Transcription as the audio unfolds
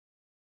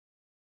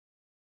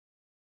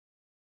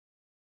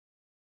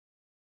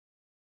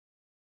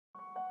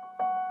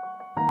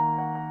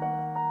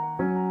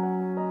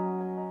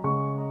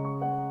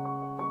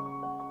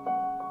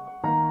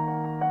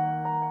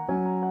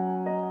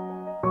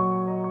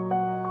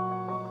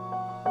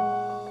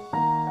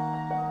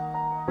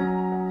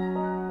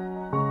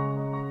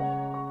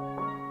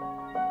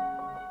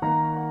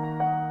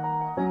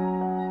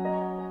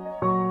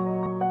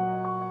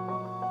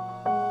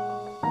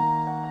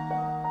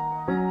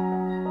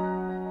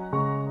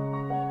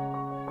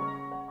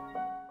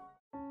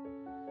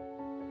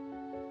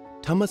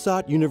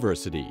Thammasat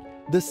University,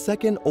 the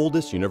second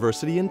oldest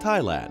university in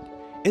Thailand,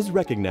 is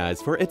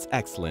recognized for its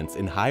excellence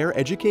in higher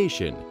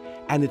education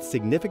and its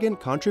significant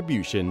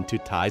contribution to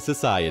Thai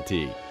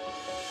society.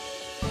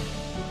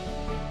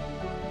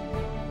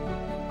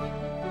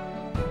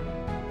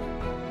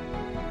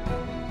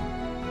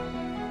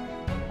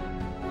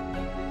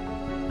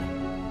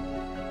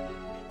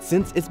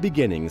 Since its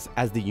beginnings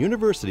as the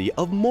University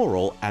of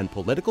Moral and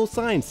Political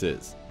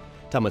Sciences,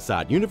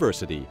 Thammasat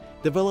University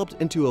developed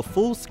into a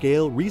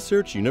full-scale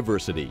research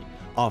university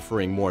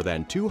offering more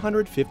than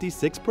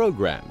 256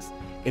 programs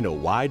in a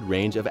wide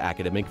range of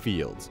academic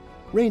fields,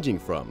 ranging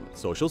from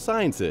social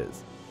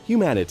sciences,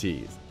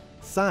 humanities,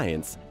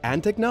 science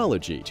and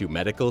technology to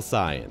medical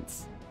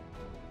science.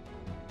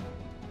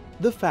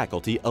 The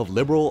Faculty of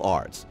Liberal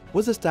Arts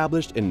was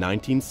established in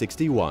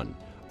 1961,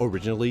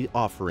 originally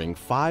offering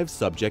 5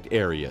 subject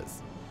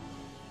areas.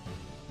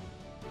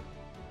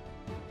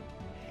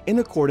 In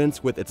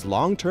accordance with its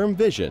long-term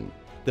vision,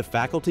 the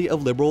Faculty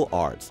of Liberal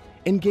Arts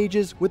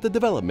engages with the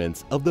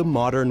developments of the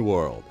modern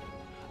world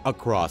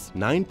across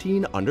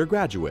 19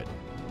 undergraduate,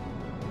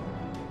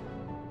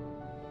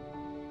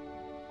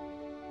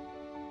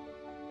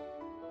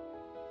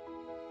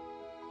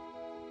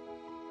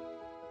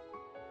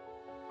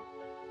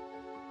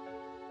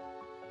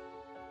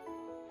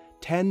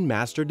 10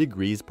 master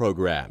degrees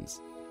programs,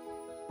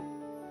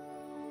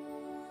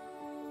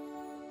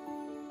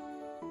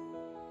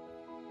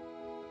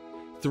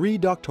 3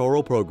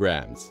 doctoral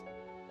programs,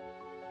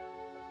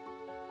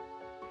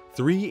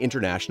 3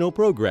 international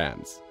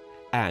programs,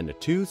 and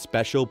 2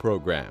 special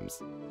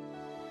programs.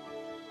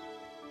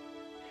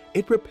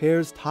 It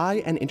prepares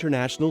Thai and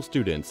international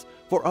students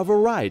for a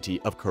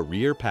variety of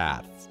career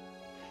paths.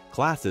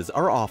 Classes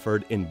are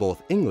offered in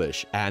both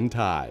English and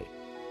Thai.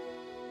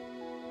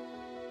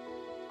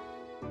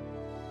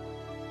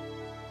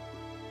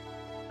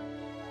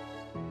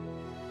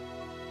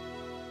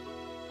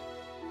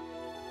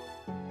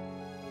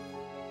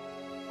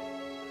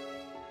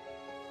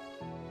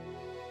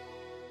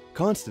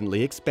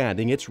 Constantly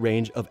expanding its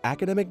range of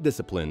academic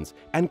disciplines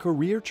and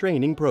career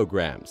training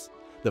programs,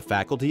 the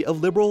Faculty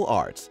of Liberal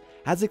Arts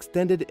has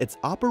extended its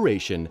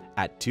operation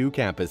at 2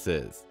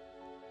 campuses.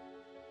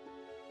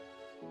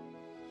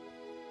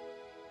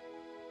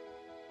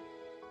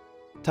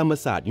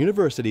 Thammasat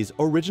University's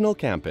original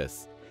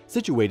campus,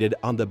 situated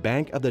on the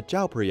bank of the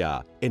Chao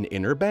Phraya in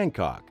inner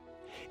Bangkok,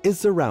 is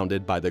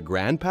surrounded by the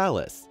Grand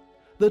Palace,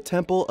 the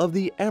Temple of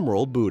the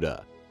Emerald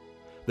Buddha,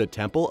 the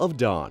Temple of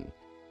Dawn,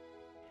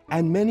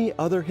 and many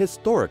other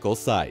historical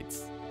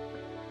sites.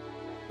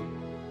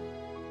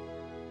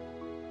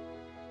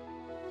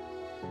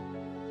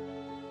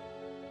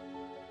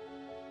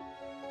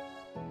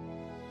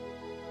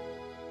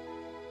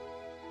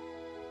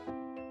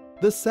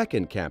 The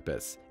second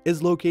campus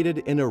is located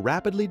in a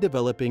rapidly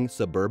developing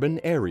suburban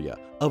area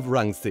of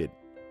Rangsit.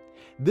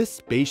 This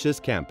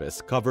spacious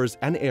campus covers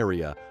an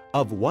area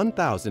of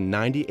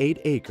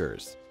 1,098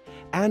 acres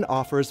and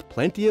offers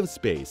plenty of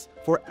space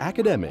for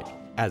academic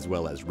as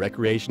well as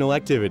recreational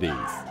activities.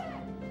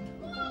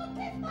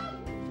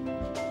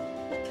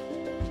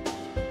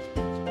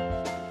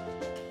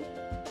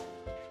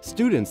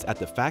 Students at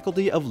the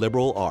Faculty of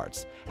Liberal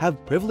Arts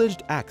have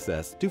privileged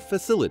access to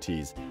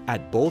facilities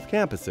at both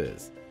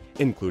campuses,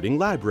 including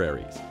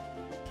libraries,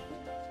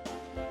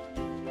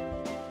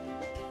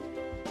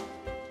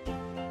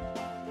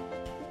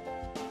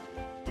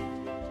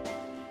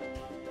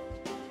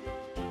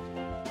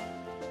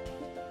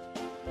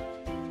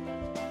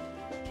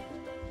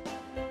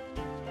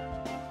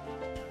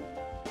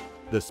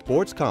 the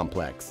sports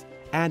complex,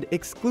 and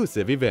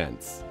exclusive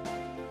events.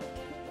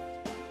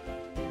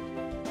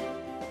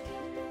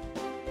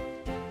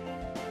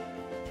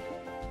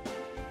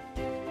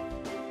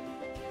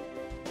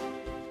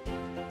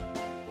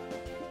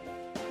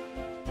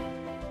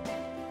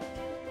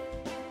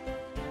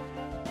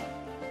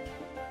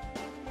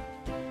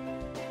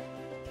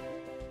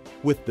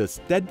 With the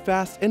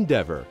steadfast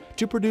endeavor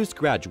to produce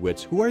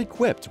graduates who are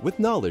equipped with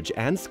knowledge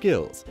and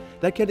skills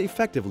that can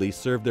effectively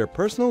serve their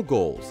personal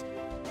goals,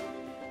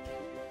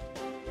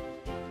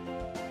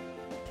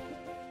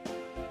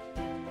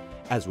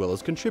 as well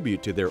as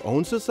contribute to their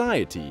own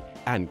society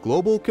and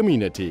global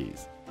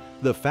communities.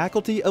 The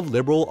Faculty of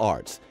Liberal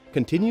Arts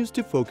continues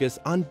to focus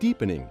on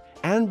deepening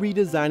and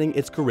redesigning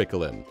its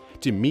curriculum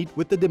to meet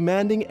with the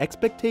demanding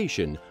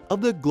expectation of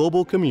the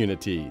global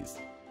communities.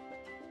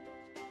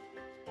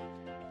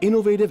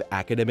 Innovative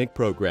academic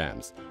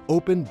programs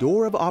open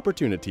door of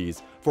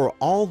opportunities for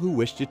all who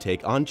wish to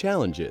take on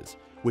challenges,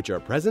 which are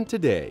present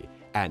today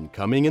and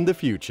coming in the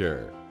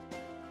future.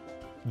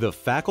 The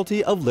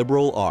Faculty of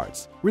Liberal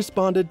Arts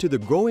responded to the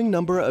growing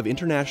number of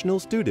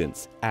international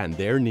students and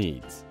their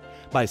needs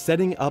by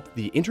setting up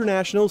the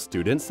International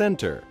Student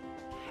Center.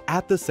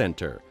 At the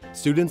center,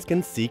 students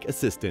can seek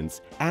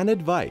assistance and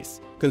advice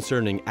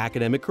concerning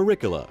academic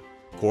curricula,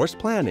 course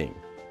planning,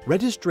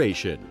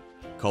 registration,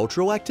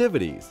 cultural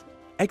activities,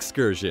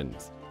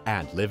 excursions,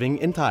 and living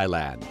in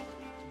Thailand.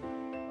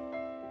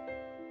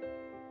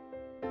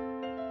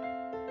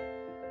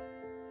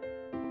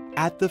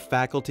 At the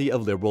Faculty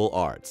of Liberal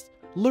Arts,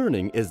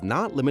 learning is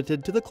not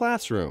limited to the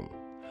classroom.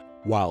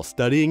 While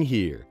studying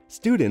here,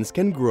 students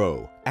can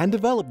grow and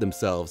develop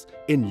themselves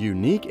in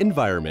unique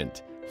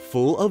environment,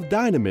 full of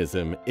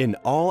dynamism in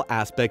all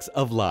aspects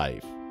of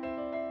life.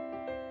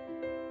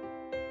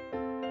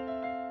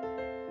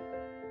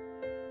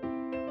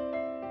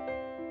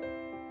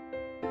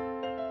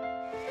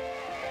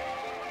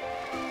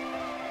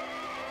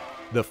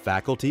 The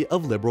Faculty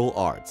of Liberal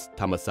Arts,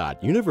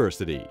 Thammasat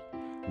University,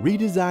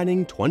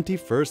 redesigning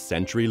 21st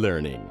century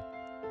learning.